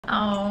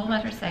Oh,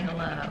 let her say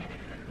hello.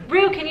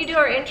 Rue, can you do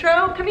our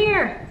intro? Come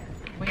here.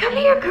 Come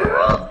here,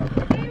 girl.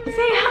 Say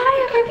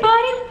hi,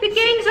 everybody. The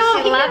gang's all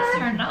She here. loves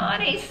her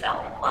naughty so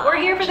much. We're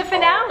here for the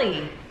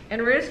finale.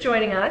 And Rue's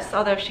joining us,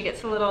 although she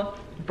gets a little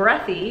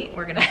breathy.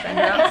 We're gonna send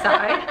her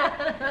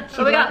outside.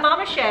 So we got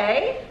Mama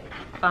Shay,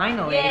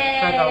 finally,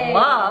 for the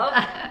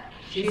love.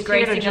 She's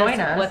here to join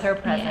us with her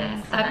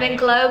presence. Yes, I've been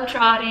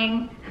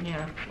globe-trotting.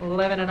 Yeah,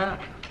 living it up.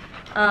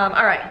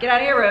 All right, get out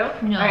of here, Rue.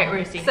 No. All right,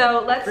 Ruthie.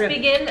 So let's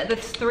begin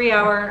this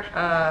 3-hour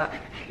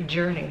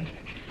journey.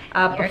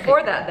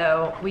 Before that,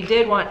 though, we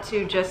did want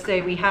to just say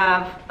we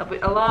have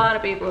a lot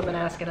of people have been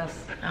asking us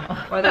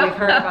whether we've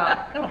heard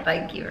about. Oh,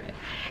 thank you.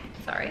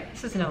 Sorry.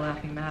 This is no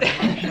laughing matter,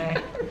 Shay.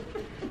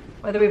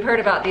 Whether we've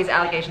heard about these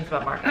allegations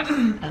about Marcus.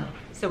 Oh.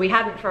 So we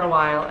hadn't for a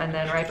while, and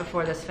then right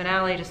before this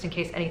finale, just in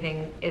case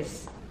anything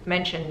is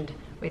mentioned,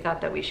 we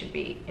thought that we should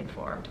be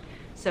informed.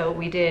 So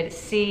we did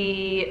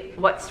see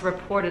what's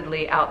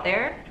reportedly out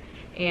there,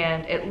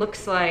 and it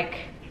looks like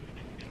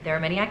there are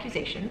many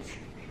accusations.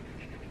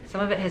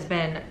 Some of it has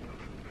been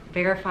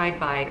verified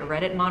by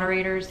Reddit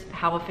moderators.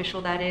 How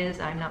official that is,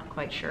 I'm not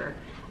quite sure.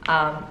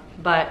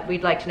 But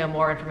we'd like to know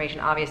more information,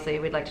 obviously.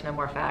 We'd like to know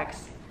more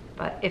facts.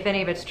 But if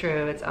any of it's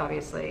true, it's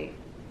obviously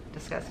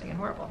disgusting and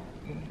horrible.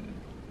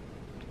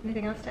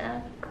 Anything else to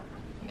add?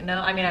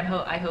 No, I mean,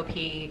 I hope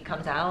he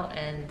comes out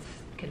and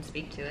can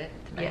speak to it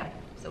tonight. Yeah.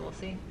 So we'll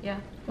see. Yeah.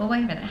 Well,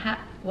 wait a minute.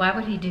 Why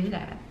would he do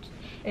that?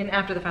 And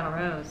after the final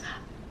rose.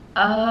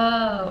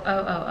 Oh.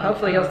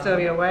 Hopefully you'll still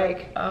be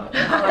awake. Oh. All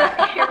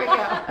right, here we go.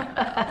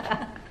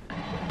 I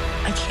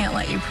can't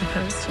let you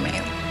propose to me.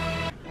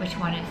 Which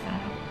one is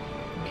that?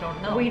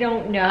 Don't know. We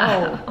don't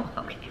know. Oh,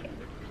 okay.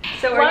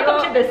 So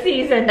Welcome to the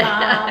season,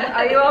 Mom.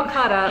 Are you all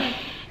caught up?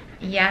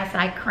 Yes,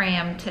 I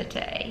crammed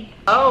today.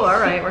 Oh, all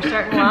right. We're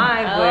starting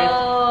live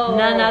with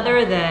none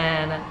other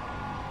than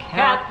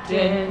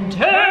Captain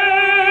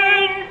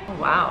Turn. Oh,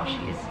 wow,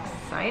 she is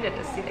excited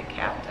to see the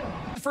captain.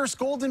 First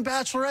Golden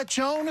Bachelorette,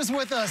 Joan, is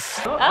with us.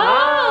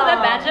 Oh, the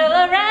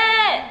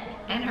Bachelorette!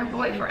 And her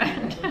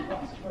boyfriend.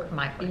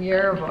 My boyfriend.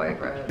 Your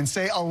boyfriend. And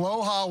say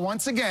aloha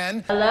once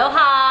again.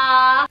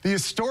 Aloha! The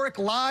historic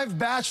live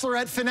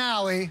Bachelorette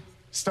finale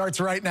starts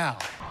right now.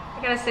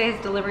 I gotta say his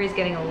delivery is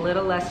getting a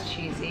little less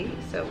cheesy,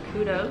 so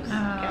kudos,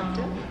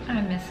 Captain.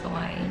 I miss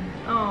Hawaii.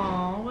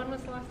 Oh, when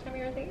was the last time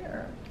you were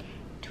there?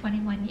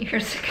 21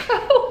 years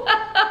ago.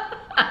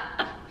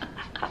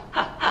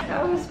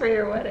 That was for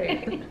your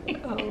wedding.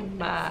 Oh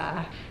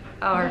my.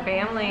 Oh, her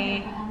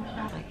family.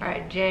 All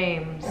right,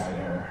 James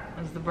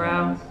is the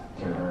bro.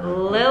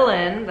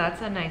 Lillian,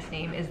 that's a nice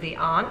name, is the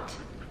aunt.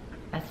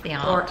 That's the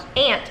Or aunt.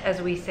 aunt,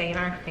 as we say in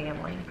our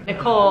family.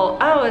 Nicole,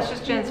 oh, it's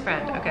just Jen's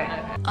friend, okay.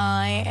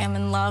 I am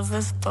in love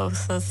with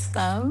both of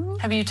them.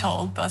 Have you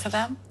told both of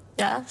them?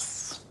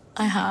 Yes,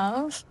 I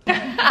have.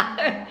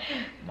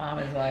 Mom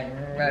is like,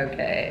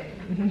 okay.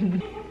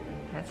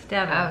 That's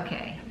Devin.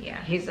 Okay,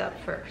 yeah. He's up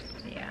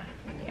first. Yeah.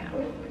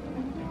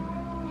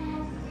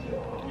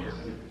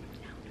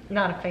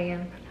 Not a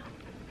fan.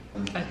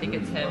 I think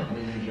it's him.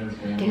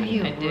 Do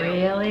you I do.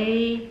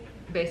 really?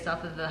 Based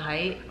off of the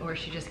height where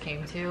she just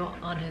came to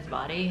on his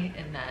body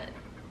and that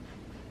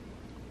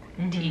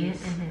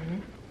tease.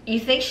 You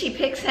think she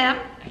picks him?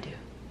 I do.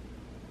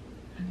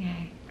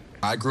 Okay.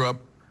 I grew up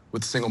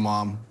with a single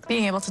mom.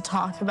 Being able to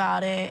talk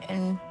about it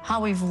and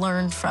how we've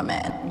learned from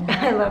it.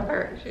 I love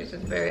her. She's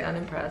just very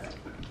unimpressed.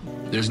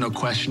 There's no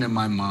question in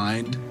my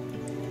mind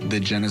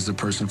that Jenn is the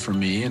person for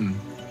me, and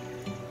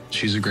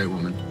she's a great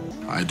woman.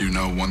 I do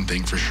know one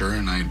thing for sure,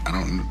 and I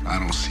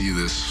don't see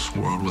this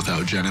world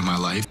without Jenn in my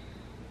life.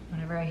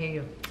 Whenever I hear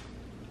you, I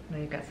know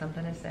you've got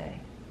something to say.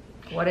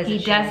 What is He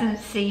it, Shay? doesn't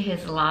see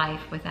his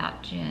life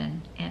without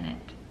Jenn in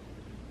it.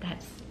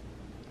 That's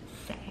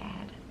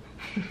sad.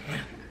 He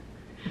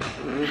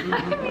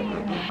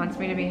wants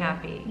me to be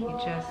happy. He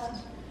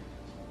just,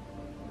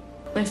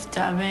 With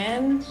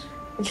Devin,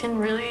 we can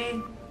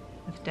really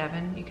with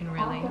Devin, you can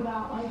really. Talk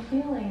about my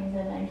feelings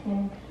and I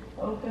can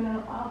open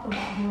up about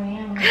who I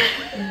am.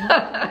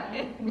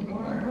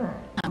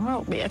 I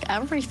won't be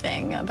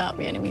everything about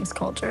Vietnamese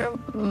culture,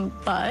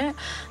 but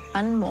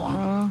I'm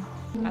more.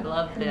 I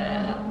love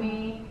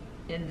the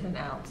ins and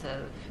outs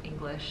of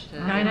English.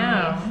 I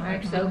know.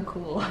 They're so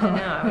cool. I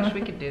know. I wish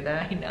we could do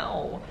that. I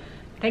know.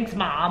 Thanks,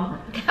 Mom.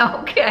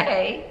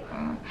 Okay.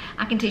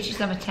 I can teach you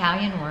some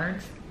Italian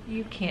words.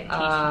 You can't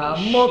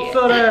teach me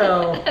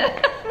mozzarella.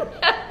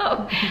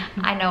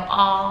 I know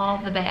all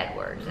the bad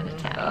words in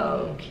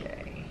Italian.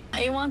 Okay.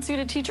 He wants you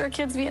to teach our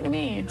kids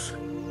Vietnamese.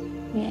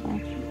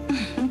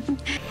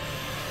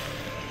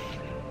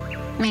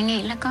 Mẹ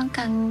nghĩ là con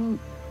cần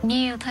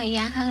nhiều thời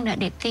gian hơn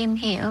để tìm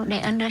hiểu, để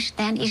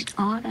understand each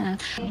other.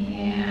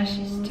 Yeah,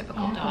 she's a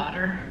typical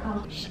daughter.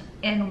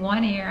 In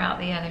one ear, out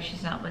the other,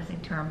 she's not listening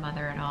to her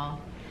mother at all.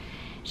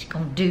 She's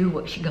gonna do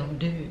what she's gonna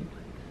do.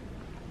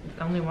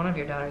 If only one of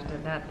your daughters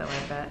did that, though,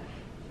 I bet.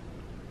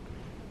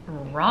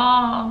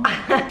 Wrong.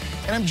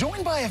 And I'm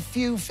joined by a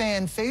few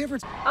fan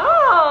favorites.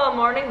 Oh,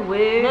 morning,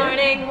 Wood.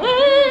 Morning,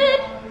 Wood.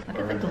 Look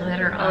at the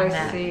glitter Oh, on I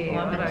that see.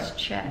 What woman's a-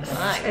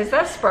 chest. Is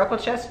that Sparkle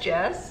Chest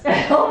Jess?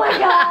 Oh my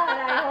God,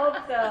 I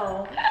hope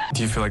so.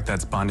 Do you feel like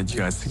that's bonded you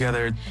guys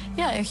together?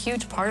 Yeah, a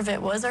huge part of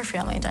it was our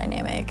family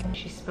dynamic.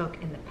 She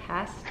spoke in the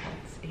past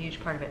tense. A huge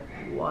part of it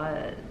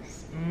was.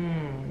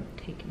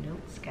 Take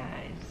notes,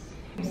 guys.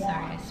 I'm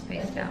sorry, I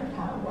spaced out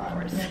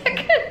for a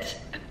second.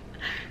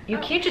 You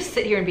can't just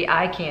sit here and be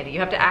eye candy. You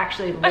have to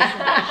actually listen to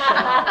the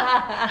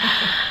show.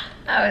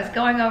 I was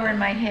going over in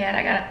my head.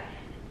 I got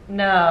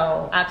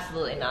No.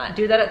 Absolutely not.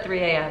 Do that at 3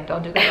 a.m.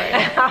 Don't do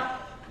that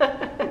right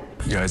now.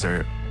 You guys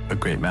are a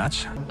great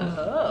match.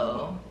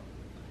 Oh.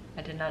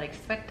 I did not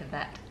expect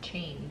that to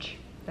change.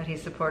 That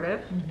he's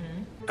supportive?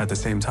 At the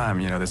same time,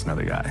 you know, there's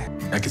another guy.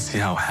 I could see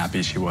how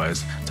happy she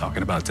was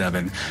talking about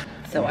Devin.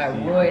 so I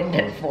ruined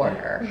it for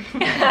her.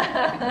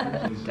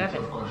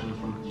 Devin,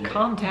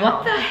 calm down.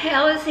 What the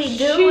hell is he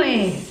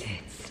doing? Sit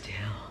still.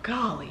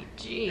 Golly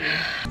gee.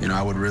 You know,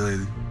 I would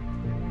really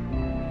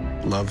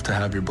love to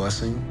have your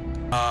blessing.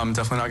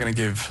 Definitely not gonna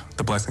give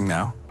the blessing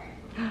now.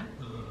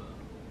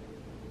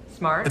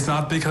 Smart. It's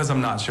not because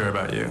I'm not sure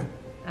about you.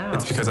 Oh.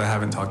 It's because I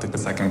haven't talked to the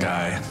second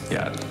guy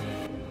yet.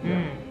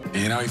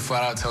 You know, he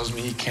flat out tells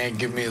me he can't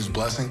give me his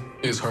blessing.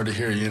 It's hard to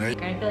hear, you know? I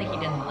feel like he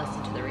didn't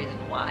listen to the reason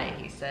why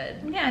he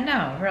said. Yeah,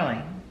 no, really.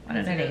 What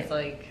an He was idiot.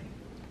 like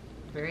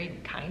very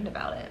kind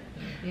about it.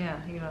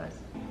 Yeah, he was.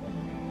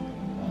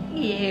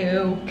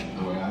 You.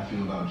 The way I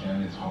feel about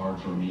Jen, it's hard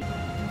for me.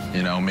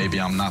 You know, maybe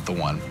I'm not the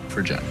one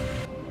for Jen.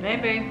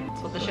 Maybe.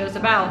 That's what the show's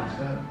about.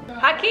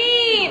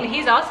 Hakeem!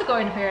 He's also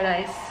going to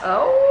paradise.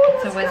 Oh!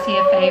 So was he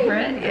a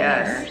favorite? of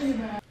Yes. yours?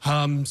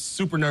 I'm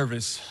super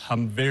nervous.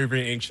 I'm very,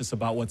 very anxious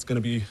about what's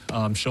going to be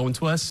shown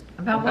to us.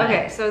 About what?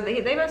 Okay, so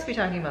they must be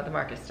talking about the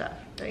Marcus stuff,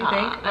 don't you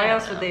think? Why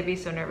else would they be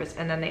so nervous?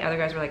 And then the other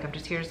guys were like, I'm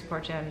just here to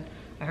support Jen.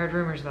 I heard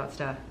rumors about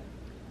stuff.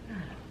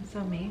 So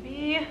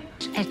maybe...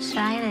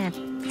 Excited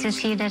to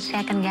see the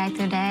second guy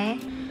today.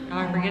 Oh,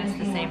 I forget it's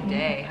the same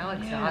day. How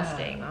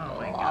exhausting. Oh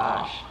my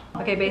gosh.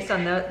 Okay, based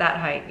on that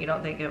height, you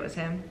don't think it was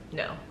him?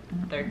 No,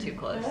 they're too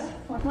close.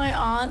 My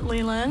aunt,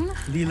 Leland.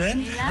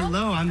 Leland?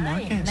 Hello, I'm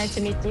Marcus. Nice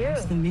to meet you.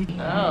 Nice to meet you.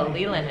 Oh,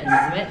 Leland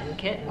has smitten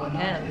kitten with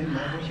him.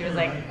 She was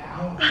like,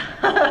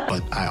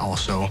 But I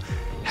also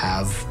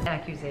have...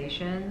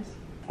 Accusations?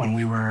 When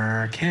we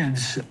were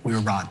kids, we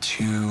were brought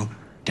to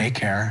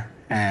daycare,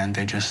 and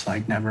they just,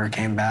 like, never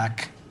came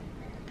back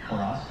for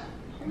us.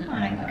 Oh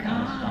my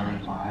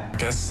God. I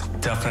guess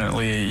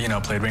definitely, you know,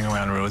 played Ring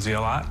Around Rosie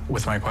a lot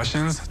with my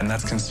questions, and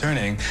that's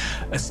concerning,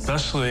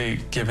 especially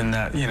given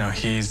that, you know,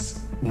 he's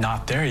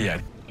not there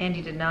yet. And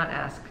he did not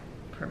ask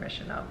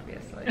permission,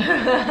 obviously.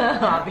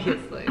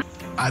 obviously.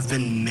 I've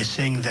been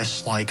missing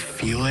this, like,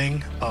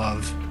 feeling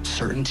of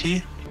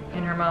certainty.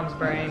 In her mom's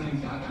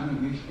brain.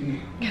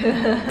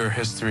 Her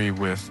history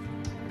with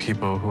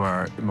people who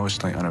are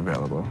emotionally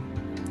unavailable.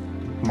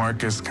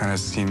 Marcus kind of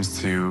seems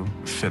to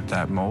fit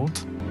that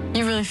mold.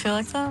 You really feel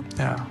like that?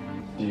 Yeah.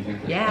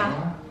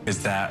 Yeah.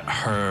 Is that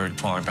her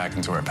falling back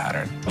into her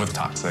pattern with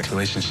toxic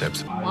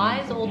relationships?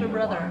 Wise older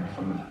brother.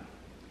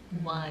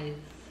 Wise.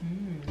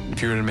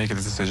 If you were to make a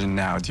decision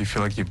now, do you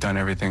feel like you've done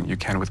everything you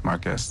can with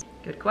Marcus?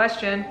 Good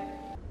question.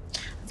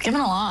 I've given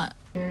a lot.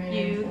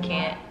 You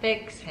can't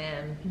fix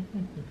him.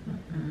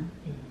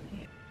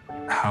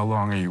 How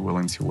long are you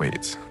willing to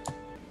wait?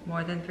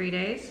 More than 3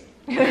 days?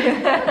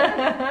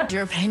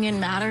 Your opinion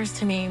matters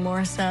to me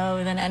more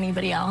so than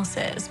anybody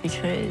else's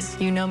because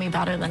you know me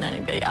better than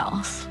anybody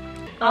else.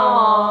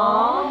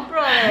 Aww,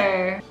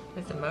 brother.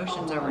 His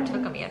emotions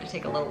overtook him. He had to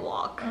take a little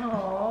walk.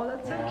 Oh,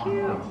 that's so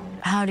cute.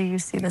 How do you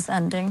see this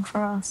ending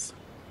for us?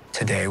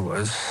 Today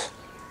was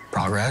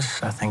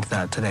progress. I think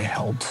that today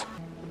helped.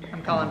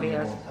 I'm calling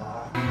BS.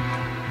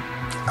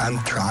 I'm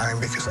trying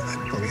because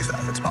I believe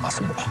that it's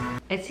possible.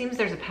 It seems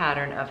there's a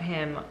pattern of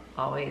him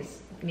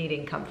always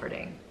needing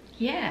comforting,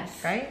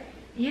 Yes. right?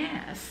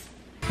 Yes.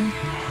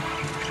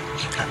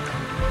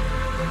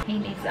 He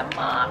needs a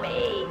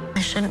mommy. I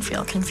shouldn't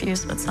feel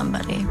confused with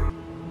somebody.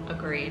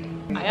 Agreed.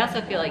 I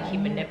also feel like he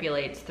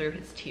manipulates through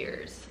his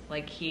tears.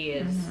 Like he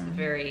is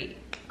very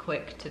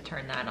quick to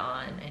turn that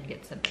on and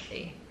get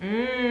sympathy.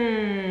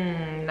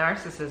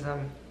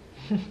 Narcissism.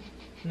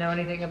 Know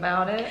anything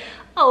about it?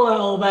 A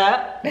little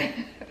bit.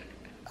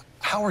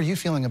 How are you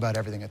feeling about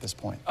everything at this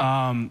point?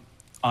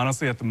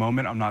 Honestly, at the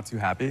moment, I'm not too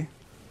happy.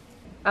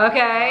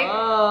 Okay.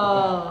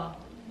 Oh.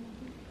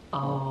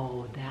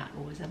 Oh, that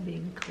was a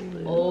big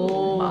clue.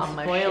 Oh,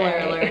 Mama spoiler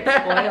Shay. alert.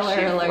 Spoiler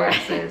She alert.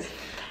 flexes.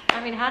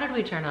 I mean, how did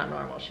we turn out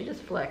normal? She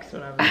just flexed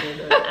when I was doing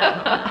it. I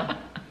don't know.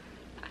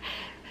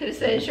 Who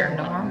says you're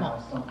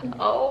normal?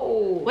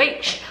 Oh.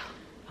 Wait. Shh.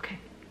 Okay.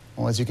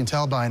 Well, as you can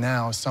tell by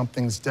now,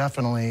 something's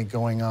definitely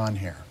going on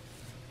here.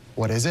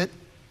 What is it?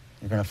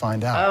 You're going to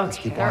find out. Let's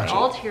keep They're watching.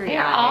 all teary-eyed.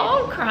 They're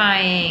all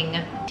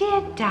crying.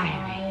 Dear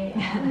diary,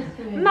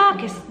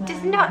 Marcus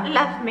does not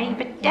love me,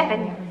 but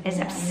Devin is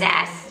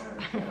obsessed.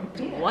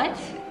 What?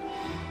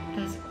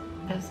 Does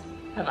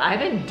Have I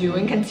been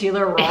doing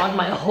concealer wrong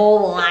my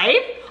whole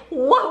life?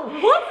 What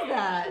was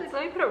that? So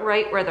let me put it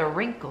right where the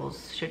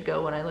wrinkles should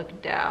go when I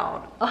look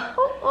down.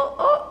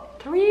 Oh,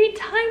 3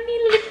 tiny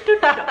little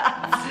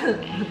dots.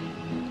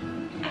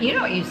 You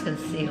don't use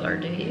concealer,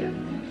 do you?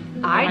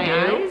 I My do.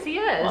 eyes?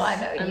 Yes. Well, I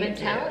know I'm you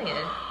Italian.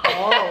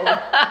 Oh.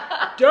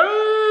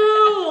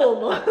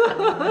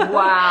 Damn!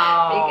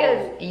 Wow.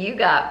 Because you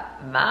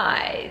got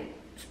my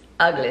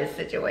ugliest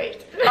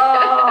situation.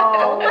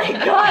 Oh my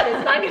God,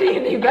 it's not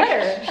getting any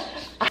better.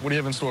 What do you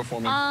have in store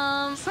for me?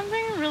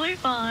 Something really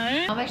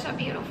fun. Oh, they're so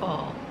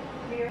beautiful.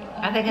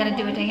 Are they gonna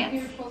do a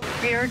dance?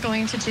 We are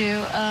going to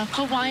do a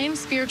Hawaiian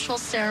spiritual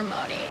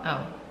ceremony.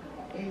 Oh.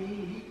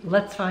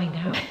 Let's find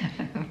out.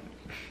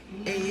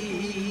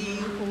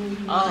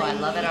 Oh, I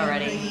love it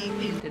already.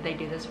 Did they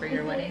do this for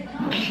your wedding?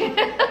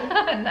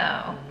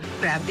 No.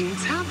 Bad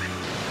things happen.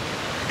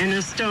 And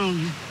a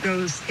stone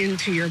goes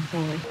into your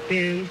bowl.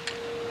 Then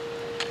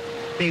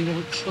they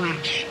will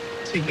clash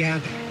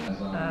together.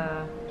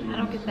 I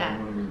don't get that.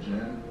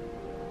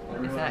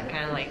 Is that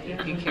kind of like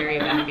if you carry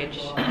baggage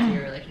into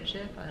your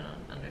relationship? I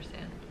don't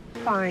understand.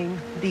 Find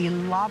the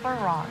lava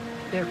rock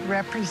that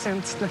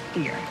represents the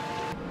fear.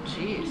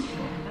 Jeez,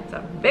 that's a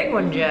big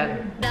one,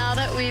 Jen. Now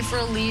that we've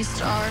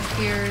released our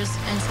fears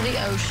into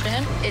the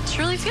ocean, it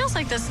truly feels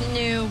like this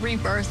new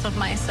rebirth of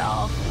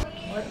myself.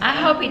 I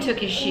hope he took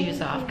his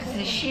shoes off because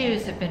his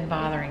shoes have been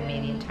bothering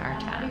me the entire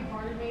time.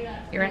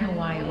 You're in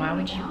Hawaii, why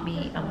would you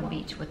be on the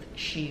beach with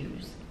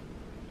shoes?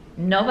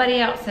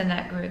 Nobody else in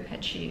that group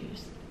had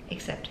shoes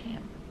except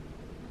him.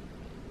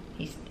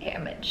 He's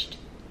damaged.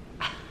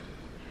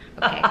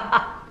 Okay.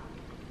 I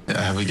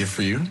have a gift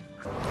for you.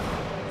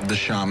 The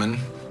shaman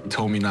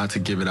told me not to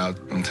give it out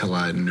until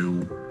I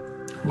knew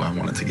who I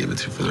wanted to give it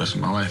to for the rest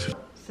of my life.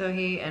 So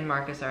he and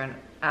Marcus are in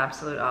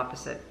absolute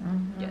opposite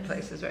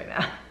places right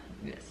now.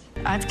 Yes.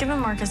 I've given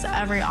Marcus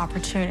every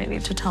opportunity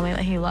to tell me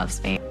that he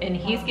loves me. And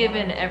he's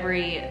given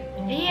every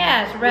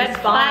Yes, red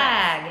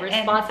flag.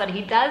 response that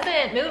he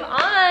doesn't. Move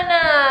on.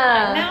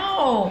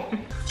 No.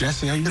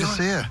 Jesse, how you doing? Good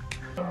to see you.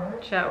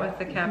 Chat with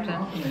the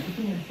captain.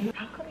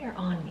 How come you're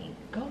on me?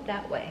 Go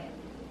that way.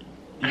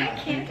 I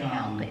can't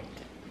help it.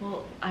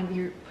 Well,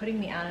 you're putting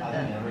me out of the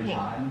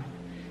thing.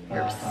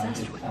 You're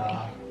obsessed with me.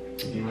 I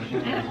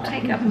don't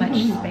take up much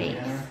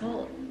space.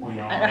 Well,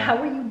 how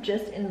are you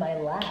just in my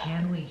lap?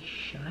 Can we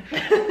shush?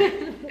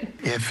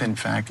 If, in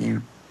fact,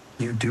 you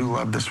do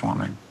love this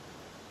woman,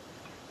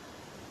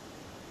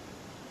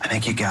 I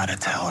think you gotta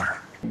tell her.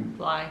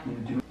 Fly.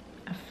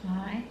 A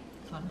fly?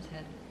 It's on his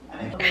head.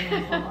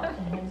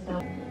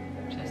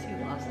 Jesse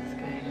loves this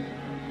guy.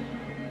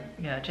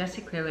 Yeah,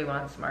 Jesse clearly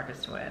wants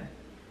Marcus to win.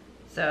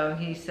 So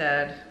he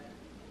said,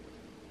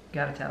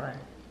 gotta tell her,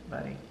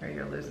 buddy, or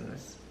you're losing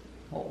this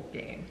whole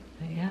game.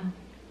 Yeah.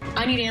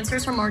 I need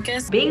answers from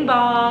Marcus. Bing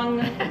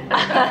bong!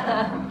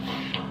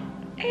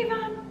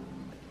 Avon.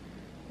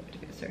 To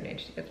get a certain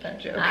age to get that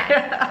joke.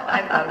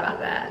 I thought about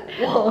that.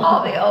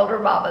 All the older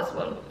mamas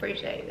will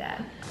appreciate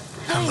that.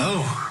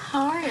 Hello.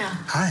 How are you?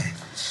 Hi.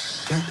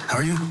 Good. How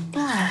are you?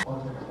 Good.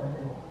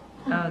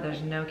 Oh,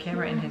 there's no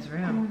camera in his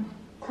room.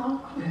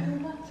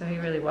 So he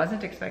really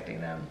wasn't expecting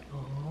them.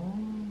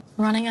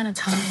 Running out of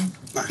time.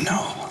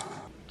 No.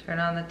 Turn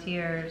on the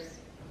tears.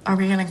 Are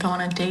we gonna go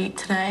on a date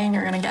today and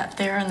you're gonna get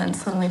there and then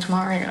suddenly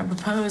tomorrow you're gonna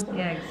propose?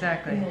 Yeah,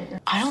 exactly.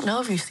 I don't know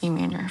if you see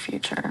me in your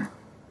future.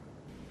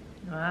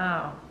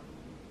 Wow.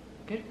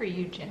 Good for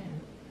you, Jen.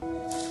 I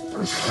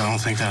don't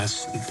think that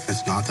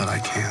it's not that I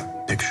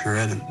can't picture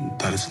it and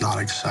that it's not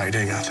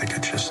exciting. I think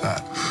it's just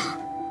that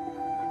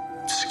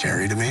it's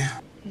scary to me.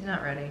 He's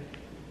not ready.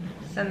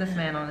 Send this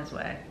man on his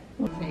way.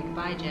 Say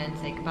goodbye, Jen.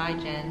 Say goodbye,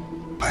 Jen.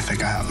 I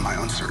think I have my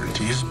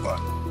uncertainties, but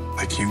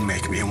like you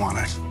make me want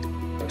to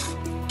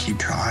keep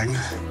trying.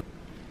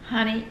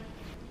 Honey,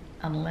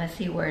 unless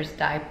he wears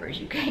diapers,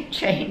 you can't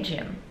change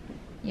him.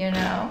 You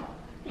know?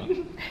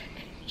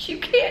 You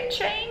can't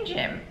change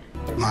him.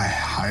 My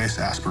highest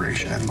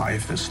aspiration in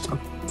life is to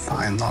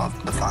find love,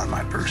 to find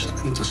my person,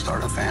 and to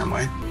start a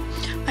family.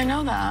 I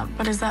know that,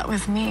 but is that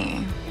with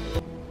me?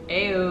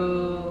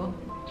 Ew.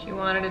 She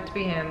wanted it to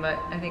be him, but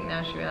I think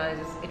now she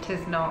realizes it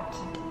is not.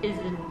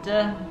 Isn't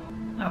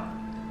Oh.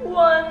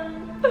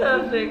 One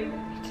perfect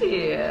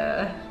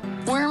tear.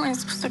 Where am I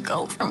supposed to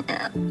go from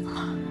here?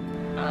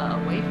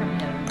 away from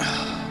him?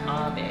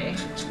 Abe.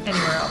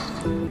 Anywhere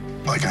else?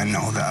 Like, I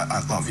know that I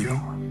love you.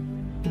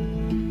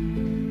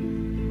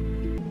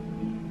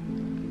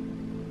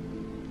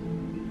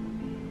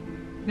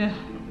 Yeah.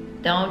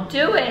 Don't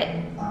do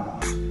it.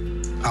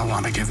 I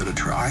want to give it a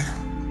try.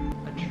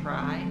 A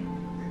try,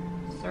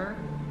 sir?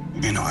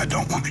 You know, I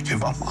don't want to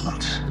give up on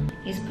us.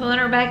 He's pulling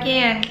her back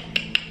in.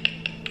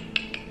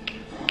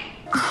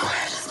 Oh,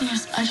 I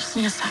just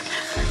need a second.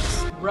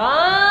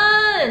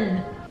 Run!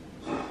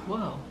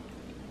 Whoa.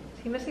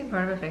 Is he missing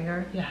part of a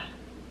finger? Yeah.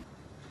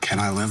 Can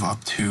I live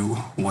up to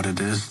what it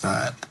is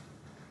that,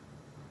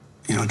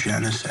 you know,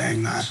 Jen is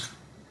saying that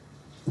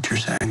you're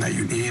saying that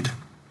you need?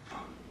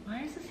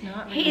 Why is this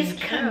not He's ringing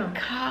true?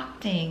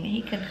 concocting.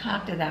 He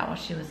concocted that while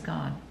she was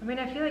gone. I mean,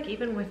 I feel like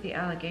even with the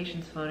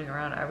allegations floating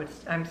around,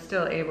 I'm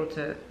still able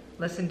to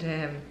listen to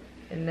him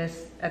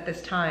at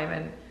this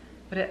time,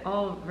 but it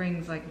all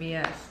rings like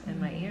BS in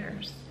my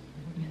ears.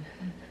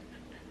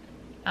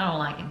 I don't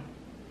like him.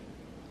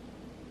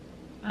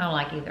 I don't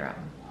like either of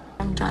them.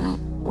 I'm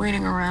done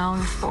waiting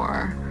around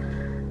for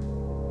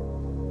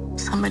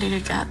somebody to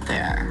get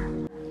there.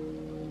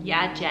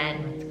 Yeah,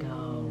 Jen. Let's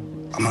go.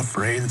 I'm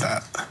afraid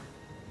that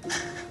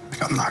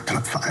I'm not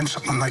gonna find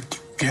someone like you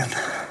again.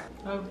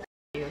 Oh,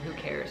 you. Who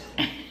cares?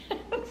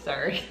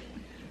 Sorry.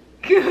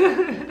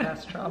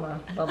 Past trauma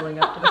bubbling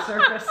up to the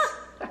surface.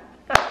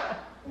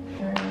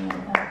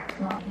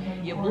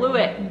 You blew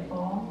it.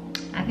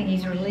 I think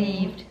he's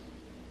relieved.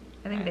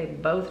 I think they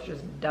both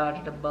just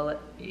dodged a bullet.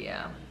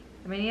 Yeah.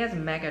 I mean, he has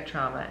mega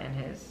trauma in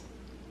his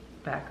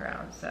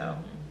background, so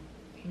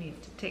he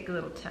needs to take a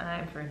little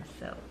time for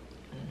himself.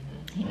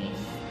 He needs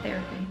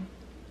therapy.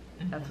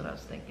 That's what I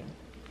was thinking.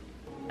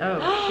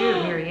 Oh,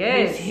 shoot, here he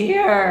is. He's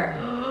here.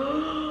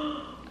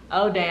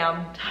 Oh, damn.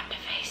 Time to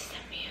face the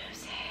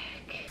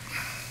music.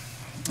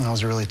 That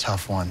was a really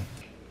tough one.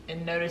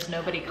 And notice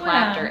nobody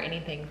clapped Well, or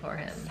anything for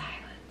him.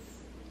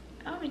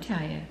 Let me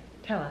tell you,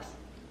 Tell us.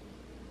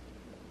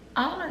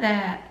 all of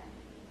that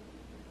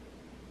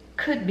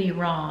could be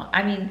wrong.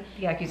 I mean,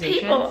 The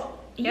accusations? people,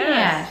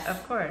 yes,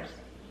 of course.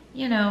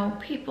 you know,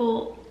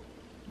 people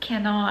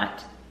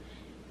cannot,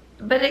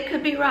 but it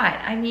could be right.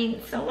 I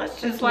mean, so let's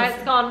just That's why it's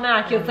listen. called an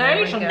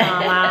accusation, There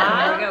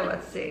Mama. we go,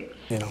 let's see.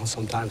 You know,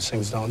 sometimes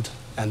things don't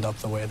end up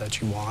the way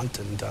that you want,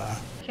 and I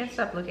can't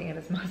stop looking at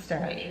his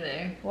mustache. Me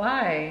neither.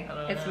 Why? I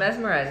don't It's know.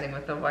 mesmerizing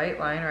with the white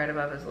line right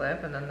above his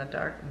lip and then the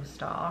dark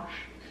mustache.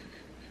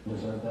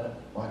 Deserve that?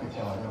 Well, I could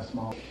tell I got a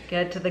small.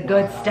 Get to the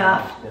good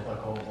stuff.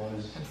 Difficult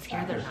was. I'm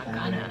scared they're not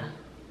gonna.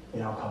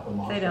 You know, a couple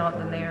months. If they don't,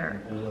 then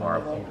they're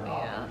horrible.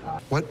 Yeah.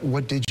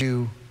 What did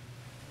you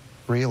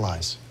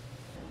realize?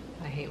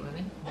 I hate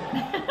women.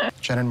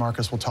 Jenn and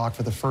Marcus will talk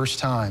for the first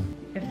time.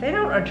 If they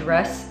don't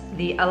address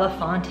the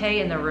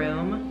elefante in the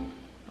room,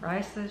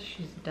 Rye says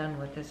she's done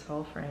with this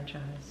whole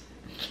franchise.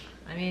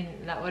 I mean,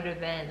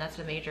 that's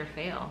a major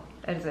fail.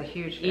 That is a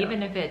huge fail.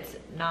 Even if it's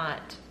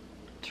not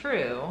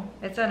true,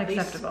 It's at least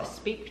unacceptable.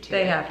 speak to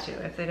They it. have to.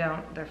 If they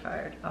don't, they're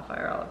fired. I'll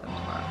fire all of them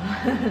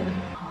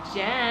tomorrow.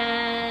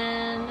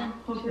 Jen.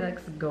 She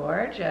looks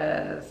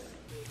gorgeous.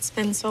 It's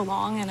been so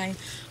long, and I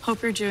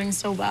hope you're doing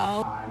so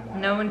well.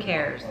 No one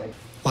cares.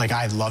 like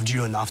I loved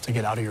you enough to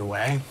get out of your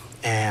way.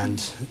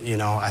 And, you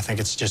know, I think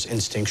it's just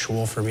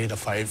instinctual for me to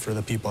fight for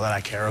the people that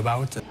I care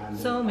about.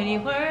 So many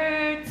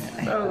words.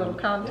 So little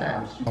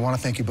content. I want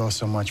to thank you both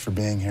so much for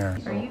being here.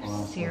 Are you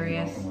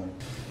serious?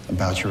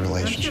 About your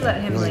relationship.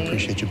 let him Really lead?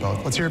 appreciate you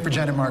both. Let's hear it for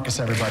Jenn and Marcus,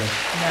 everybody.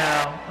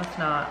 No, let's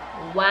not.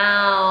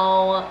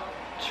 Wow.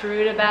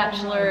 True to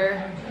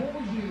Bachelor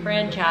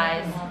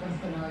franchise.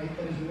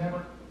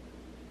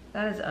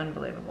 That is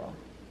unbelievable.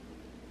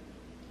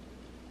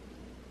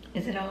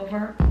 Is it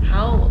over?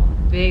 How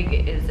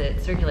big is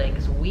it circulating?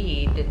 Because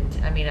we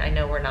didn't, I mean, I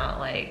know we're not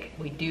like,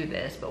 we do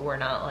this, but we're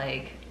not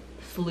like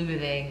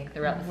sleuthing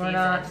throughout the We're season.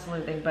 not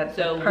sleuthing, but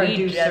So the we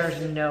producers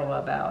just- know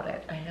about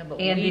it. I know, but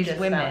And we these just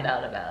women found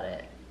out about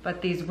it.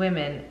 But these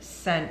women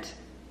sent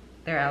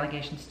their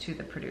allegations to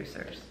the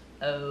producers.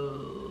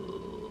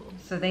 Oh.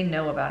 So they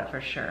know about it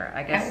for sure.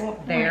 I guess At what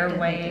point they're did they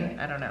do weighing, it?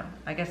 I don't know.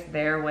 I guess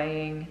they're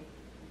weighing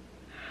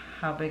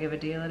how big of a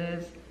deal it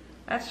is.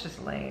 That's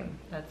just lame.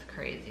 That's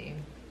crazy.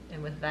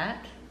 And with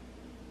that,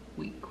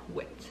 we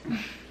quit.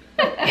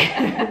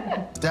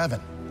 Devin,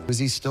 is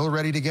he still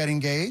ready to get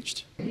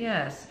engaged?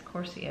 Yes, of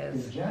course he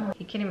is.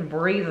 He can't even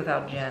breathe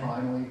without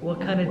Jen. What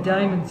kind of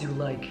diamonds you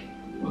like?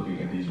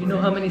 You know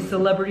how many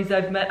celebrities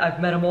I've met?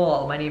 I've met them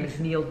all. My name is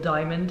Neil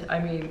Diamond. I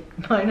mean,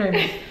 my name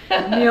is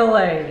Neil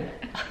Lane.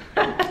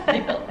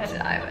 Neil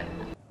Diamond.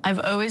 I've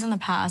always in the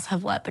past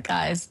have let the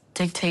guys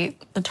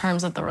dictate the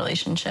terms of the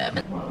relationship.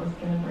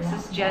 Is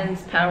this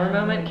Jen's power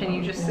moment? Can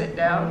you just sit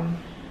down?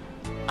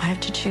 I have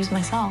to choose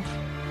myself.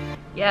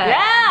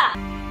 Yeah.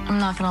 I'm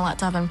not gonna let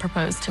Devin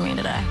propose to me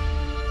today.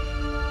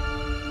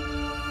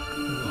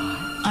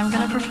 I'm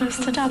gonna propose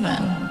to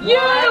Devin. You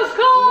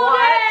called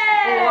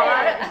it!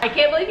 What? I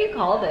can't believe you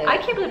called it. I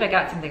can't believe I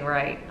got something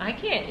right. I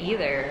can't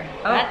either.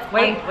 Oh, That's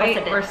wait.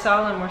 unprecedented. We're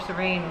solemn, we're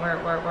serene, we're.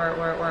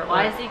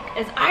 Why is he?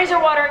 His eyes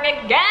are watering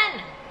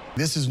again.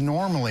 This is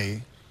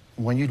normally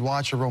when you'd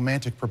watch a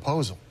romantic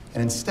proposal.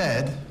 And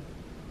instead,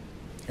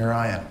 here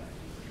I am.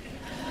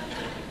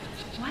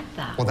 What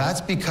the? Well,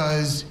 that's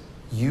because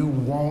you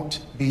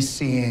won't be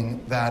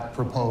seeing that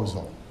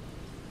proposal.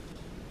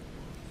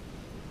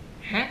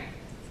 Huh?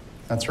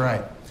 That's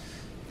right.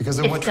 Because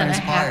of It's what gonna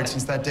transpired happen.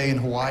 since that day in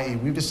Hawaii,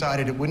 we've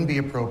decided it wouldn't be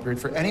appropriate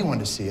for anyone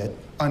to see it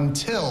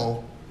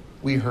until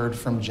we heard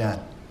from Jenn.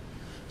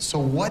 So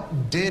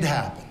what did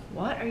happen?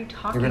 What are you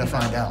talking You're going to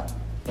about? find out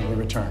when we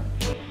return.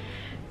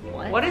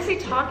 What is he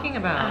talking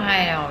about?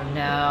 I don't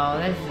know.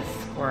 This is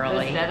Does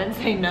squirrely. Devin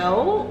say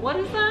no? What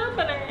is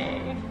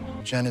happening?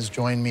 Jen has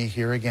joined me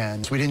here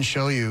again. So we didn't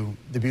show you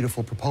the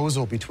beautiful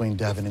proposal between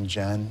Devin and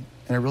Jenn.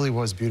 And it really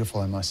was beautiful,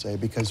 I must say,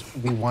 because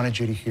we wanted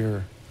you to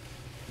hear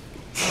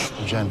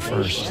Jenn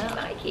first.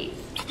 Nikes.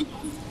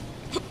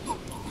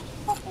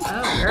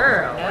 Oh,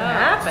 girl, what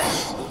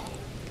happened?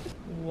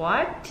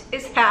 What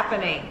is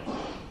happening?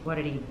 What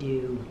did he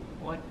do?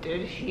 What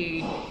did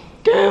he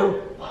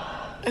do?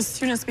 As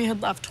soon as we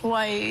had left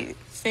Hawaii,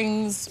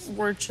 things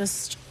were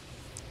just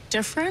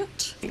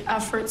different. The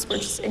efforts were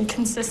just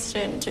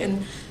inconsistent,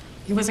 and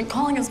he wasn't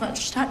calling as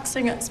much,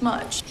 texting as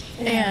much.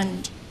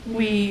 And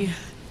we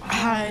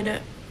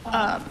had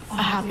a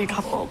happy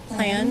couple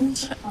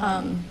planned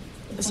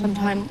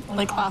sometime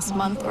like last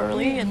month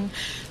early, and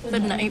the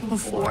night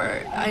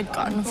before I'd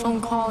gotten a phone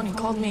call and he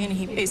called me and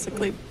he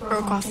basically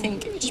broke off the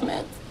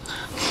engagement.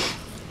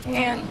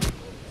 And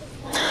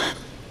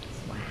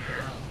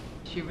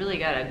She really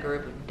got a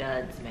group of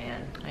duds,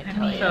 man. I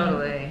tell you.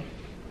 Totally.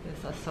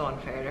 This is so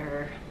unfair to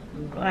her.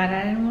 I'm glad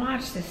I didn't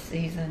watch this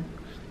season.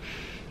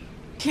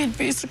 he had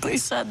basically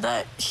said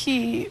that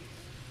he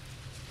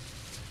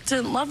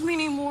didn't love me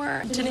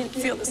anymore, didn't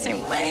feel the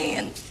same way,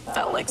 and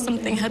felt like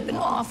something had been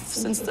off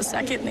since the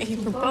second that he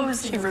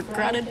proposed. He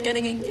regretted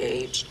getting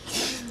engaged.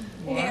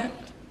 And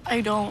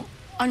I don't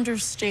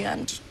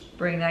understand.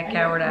 Bring that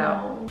coward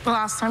out. The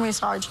last time we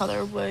saw each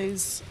other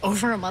was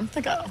over a month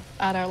ago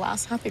at our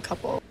last happy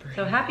couple.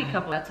 So happy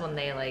couple, that's when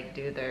they like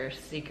do their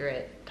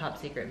secret, top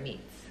secret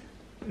meets.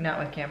 Not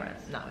with cameras.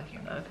 Not with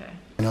cameras. Okay.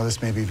 I know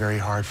this may be very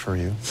hard for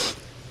you,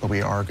 but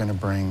we are going to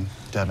bring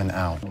Devin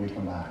out. Bring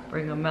him out,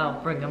 bring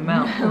him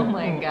out. Oh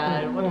my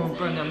God, what is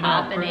bring him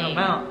out, bring him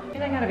out. happening?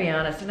 And I gotta be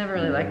honest, I never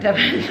really liked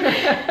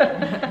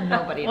Devin.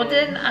 Nobody Well,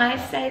 did. didn't I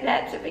say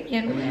that to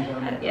begin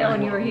with? Yeah,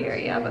 when you were here,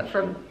 yeah, but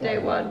from day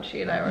one,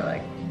 she and I were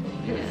like,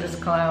 who's this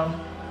clown?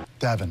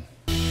 Devin.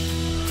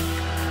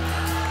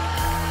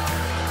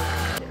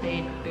 Did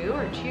they boo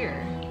or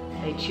cheer?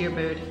 They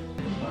cheer-booed.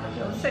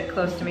 Don't sit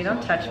close to me,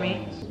 don't touch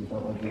me.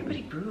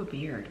 Everybody grew a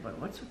beard.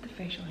 What's with the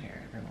facial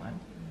hair, everyone?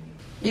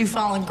 You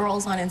follow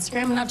girls on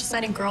Instagram, not just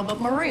any girl,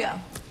 but Maria.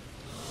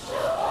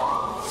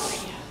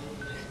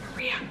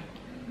 Maria.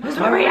 Who's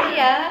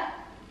Maria?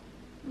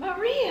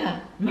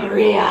 Maria.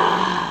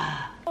 Maria.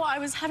 Oh, I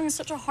was having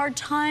such a hard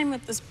time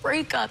with this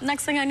breakup.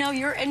 Next thing I know,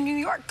 you're in New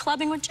York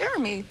clubbing with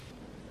Jeremy.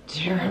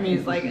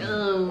 Jeremy's like,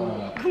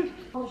 oh.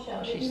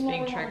 She's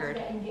being triggered.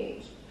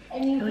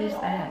 Who is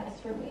that?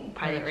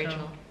 Pilot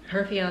Rachel.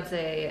 Her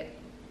fiance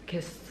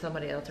kissed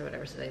somebody else or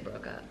whatever, so they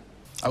broke up.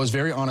 I was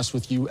very honest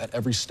with you at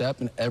every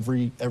step and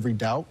every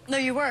doubt. No,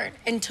 you weren't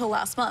until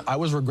last month. I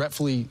was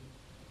regretfully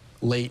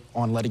late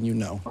on letting you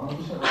know.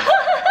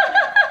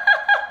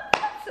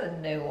 That's a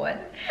new one.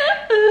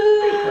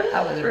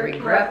 I was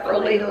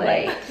regretfully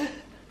late.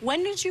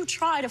 When did you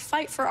try to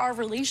fight for our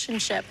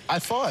relationship? I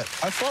fought.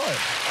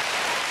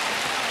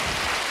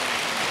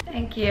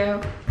 Thank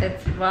you.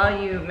 It's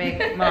while you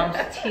make mom's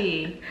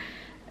tea,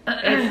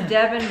 it's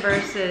Devin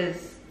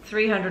versus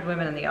 300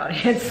 women in the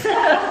audience.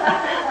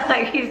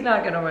 Like, he's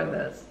not gonna win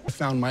this. I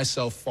found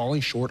myself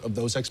falling short of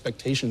those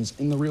expectations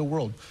in the real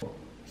world.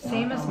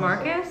 Same as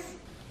Marcus?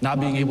 Not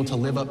being able to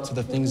live up to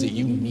the things that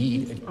you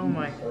need. Oh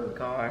my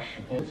gosh.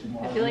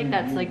 I feel like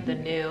that's like the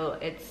new,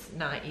 it's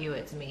not you,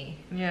 it's me.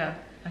 Yeah,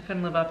 I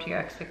couldn't live up to your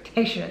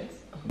expectations.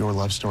 Your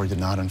love story did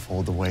not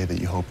unfold the way that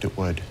you hoped it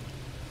would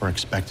or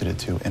expected it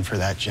to. And for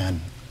that, Jen,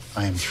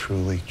 I am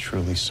truly,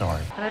 truly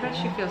sorry. And I bet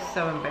she feels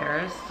so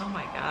embarrassed. Oh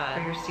my God.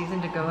 For your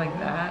season to go like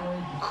that.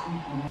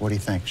 What do you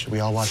think? Should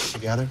we all watch it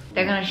together?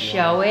 They're gonna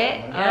show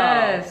it.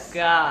 Yes. Oh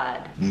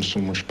God. I'm so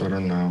much better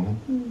now.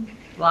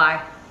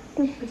 Lie.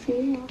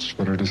 It's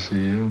better to see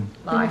you.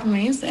 Lie.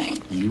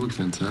 Amazing. You look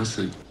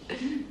fantastic.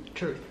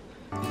 Truth.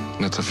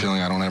 And it's a feeling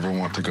I don't ever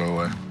want to go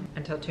away.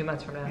 Until 2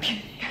 months from now.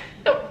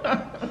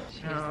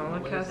 Oh,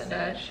 look how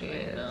sad she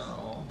is.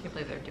 No. I can't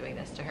believe they're doing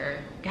this to her.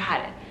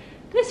 God,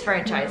 this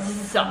franchise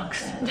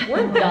sucks.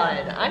 We're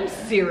done. I'm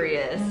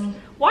serious.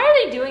 Why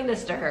are they doing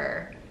this to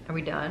her? Are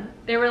we done?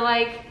 They were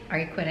like, Are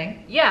you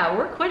quitting? yeah,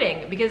 we're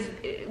quitting. Because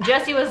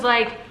Jesse was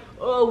like,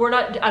 oh, we're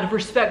not, out of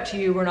respect to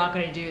you, we're not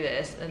going to do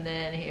this. And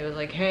then he was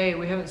like, hey,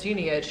 we haven't seen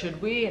it yet, should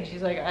we? And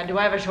she's like, do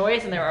I have a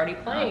choice? And they're already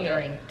playing I'll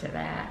it. drink to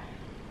that.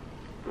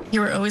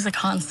 You were always a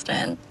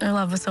constant. Your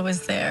love was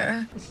always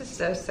there. This is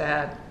so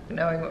sad,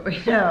 knowing what we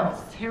know.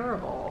 It's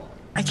terrible.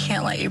 I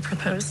can't let you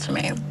propose to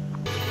me.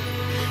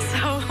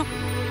 So,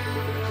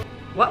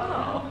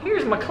 Wow,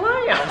 here's my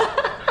client.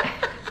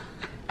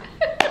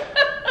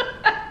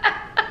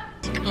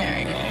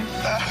 marry me.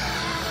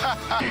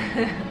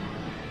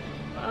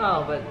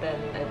 Oh, but then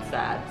it's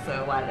sad,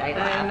 so why did I I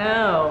laugh?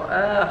 know.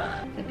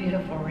 Ugh. The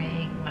beautiful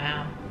ring.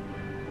 Wow.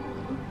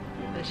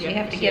 Does She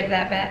have to give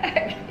that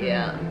back.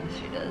 Yeah,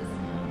 she does.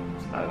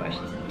 That's probably why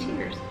she's in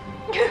tears.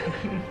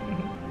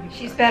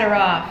 She's better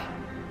off.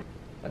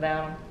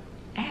 Without him.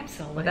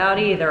 Absolutely. Without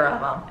either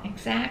of them.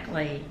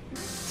 Exactly.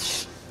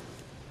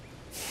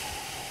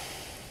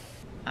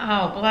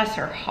 Oh, bless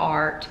her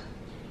heart.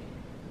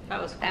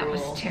 That was That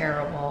cruel. was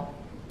terrible.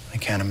 I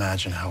can't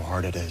imagine how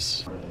hard it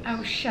is.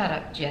 Oh, shut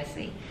up,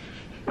 Jesse.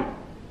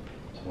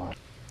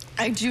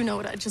 I do know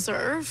what I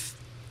deserve,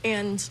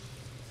 and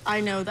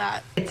I know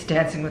that. It's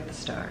Dancing with the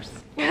Stars.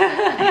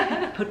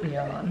 Put me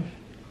on.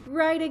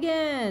 Right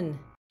again.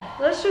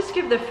 Let's just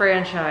give the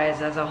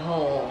franchise as a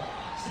whole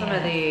some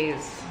of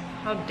these.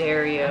 How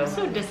dare you? I'm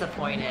so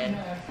disappointed.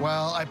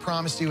 Well, I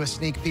promised you a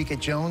sneak peek at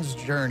Joan's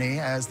journey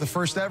as the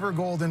first ever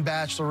Golden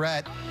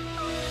Bachelorette.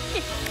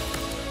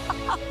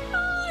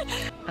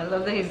 I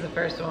love that he's the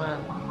first one.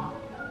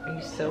 Are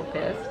you so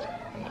pissed?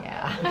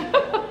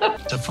 Yeah.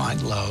 To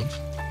find love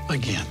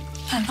again.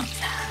 I love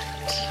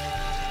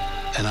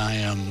that. And I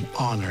am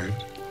honored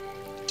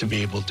to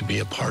be able to be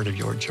a part of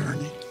your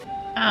journey.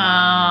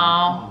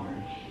 Oh.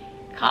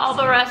 Call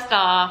the rest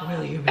off.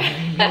 Will you marry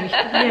me?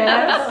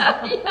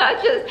 Yes.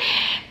 Yeah, just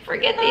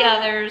forget the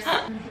others.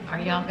 Are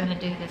y'all gonna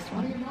do this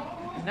one?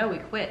 No, we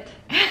quit.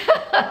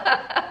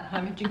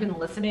 Haven't you been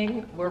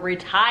listening? We're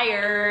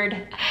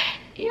retired.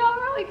 Y'all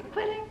really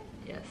quitting?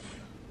 Yes.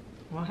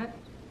 What?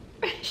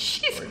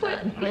 She's We're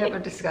quitting. done. We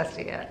haven't discussed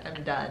it yet.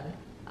 I'm done.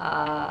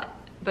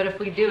 But if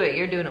we do it,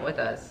 you're doing it with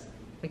us.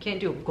 We can't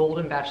do a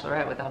golden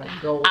bachelorette without a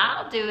golden.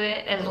 I'll do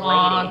it as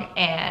long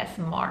as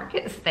Mark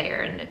is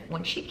there, and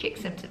when she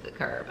kicks him to the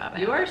curb, I'm out.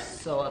 You are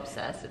so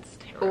obsessed. It's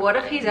terrible. But what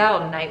if he's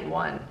out night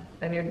one?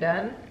 Then you're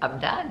done? I'm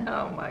done.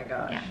 Oh my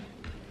gosh. Yeah.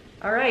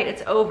 All right,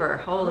 it's over.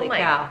 Holy Oh my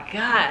cow.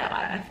 God.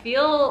 I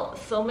feel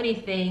so many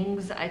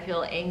things. I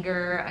feel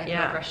anger. I feel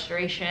Yeah.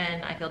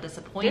 frustration. I feel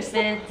disappointment.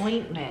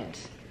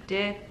 Disappointment.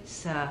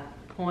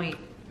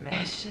 Disappointment.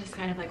 It's just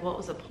kind of like, what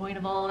was the point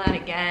of all of that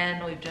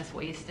again? We've just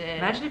wasted.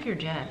 Imagine if you're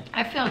Jen.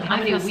 I feel How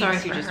many sorry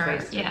weeks you for just her.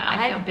 wasted? Yeah, I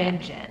I feel have been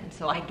bad. Jen,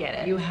 so I get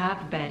it. You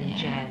have been Yeah.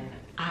 Jen.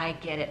 I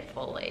get it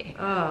fully.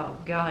 Oh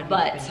God.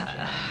 But you've been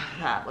Jen.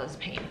 that was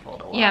painful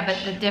to watch. Yeah, but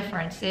the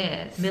difference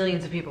is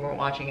Millions of people were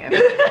watching it.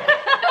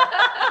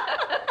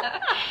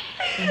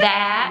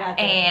 that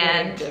That's a big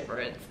and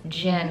difference.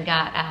 Jen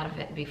got out of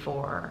it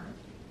before,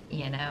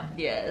 you know.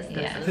 Yes, this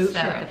Yeah, is Hoops so-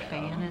 hit the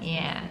fan. as they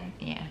Yeah, say.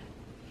 yeah,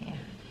 yeah.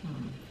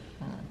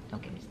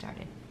 Don't get me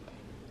started.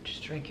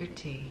 Just drink your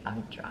tea.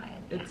 I'm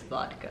trying. It's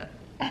vodka.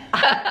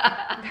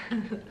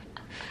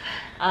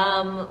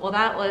 Well,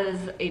 that was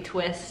a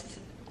twist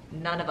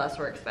none of us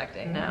were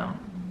expecting. No.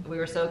 We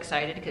were so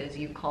excited because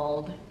you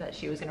called that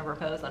she was going to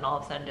propose, and all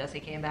of a sudden Jesse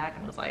came back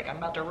and was like, I'm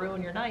about to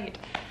ruin your night.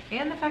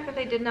 And the fact that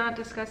they did not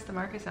discuss the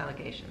Marcus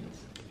allegations.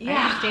 Yeah.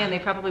 I understand they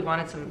probably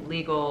wanted some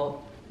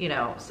legal, you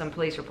know, some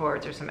police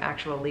reports or some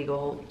actual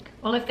legal.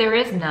 Well, if there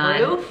is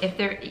none, Proof? if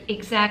there,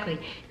 exactly.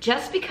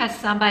 Just because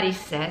somebody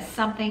says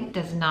something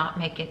does not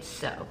make it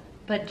so.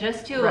 But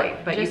just to,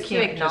 Right, but you just to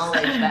can't just-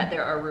 acknowledge that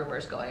there are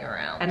rumors going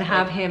around. And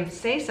have him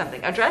say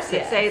something, address it,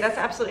 Yes. say that's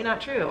absolutely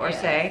not true, or Yes.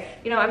 say,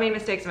 you know, I made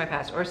mistakes in my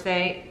past, or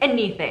say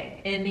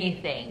anything.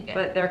 Anything.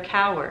 But they're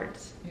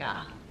cowards.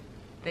 yeah,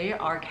 they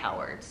are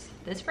cowards.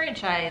 This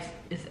franchise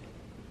is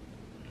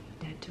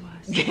Dead to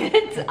us.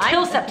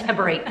 until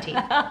September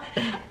 18th.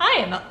 I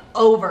am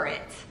over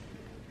it.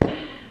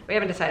 We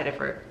haven't decided if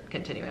we're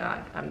continuing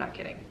on. I'm not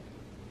kidding.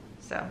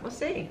 So we'll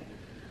see.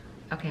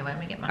 Okay, let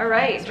me get my All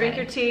right, friends drink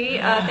ready. your tea.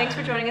 Thanks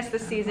for joining us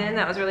this season.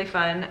 That was really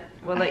fun.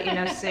 We'll let you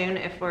know soon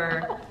if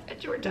we're. No,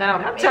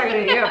 I'm not talking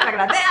to you. I'm talking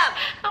about them.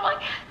 I'm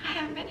like, I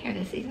haven't been here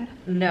this season.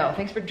 No,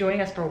 thanks for joining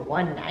us for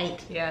one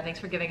night. Yeah, thanks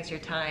for giving us your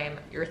time,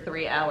 your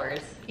 3 hours.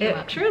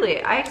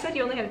 Truly, I said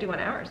you only had to do 1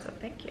 hour, so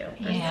thank you.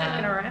 For Yeah.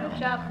 sticking around. Good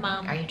job,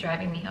 Mom. Are you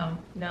driving me home?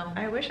 No.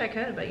 I wish I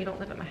could, but you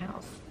don't live at my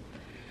house.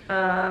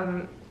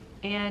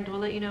 And we'll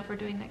let you know if we're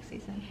doing next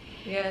season.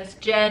 Yes,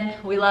 Jen,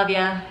 we love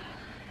ya.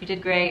 You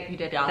did great. You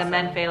did The awesome.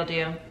 men failed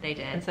you. They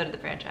did. And so did the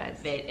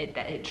franchise.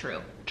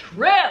 True.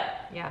 True!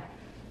 Yeah.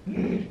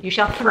 You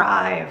shall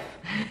thrive.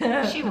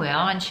 She will,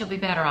 and she'll be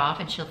better off,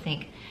 and she'll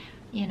think,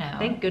 you know.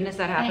 Thank goodness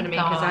that happened to me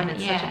thank because I'm God, in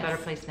such yes. a better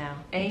place now.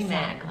 Amen.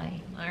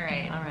 Exactly. All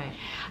right. All right.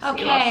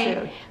 See you all Okay.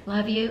 soon.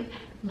 Love you.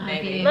 Love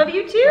Maybe. you. Love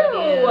you too.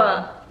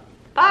 Love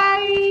you.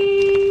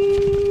 Bye.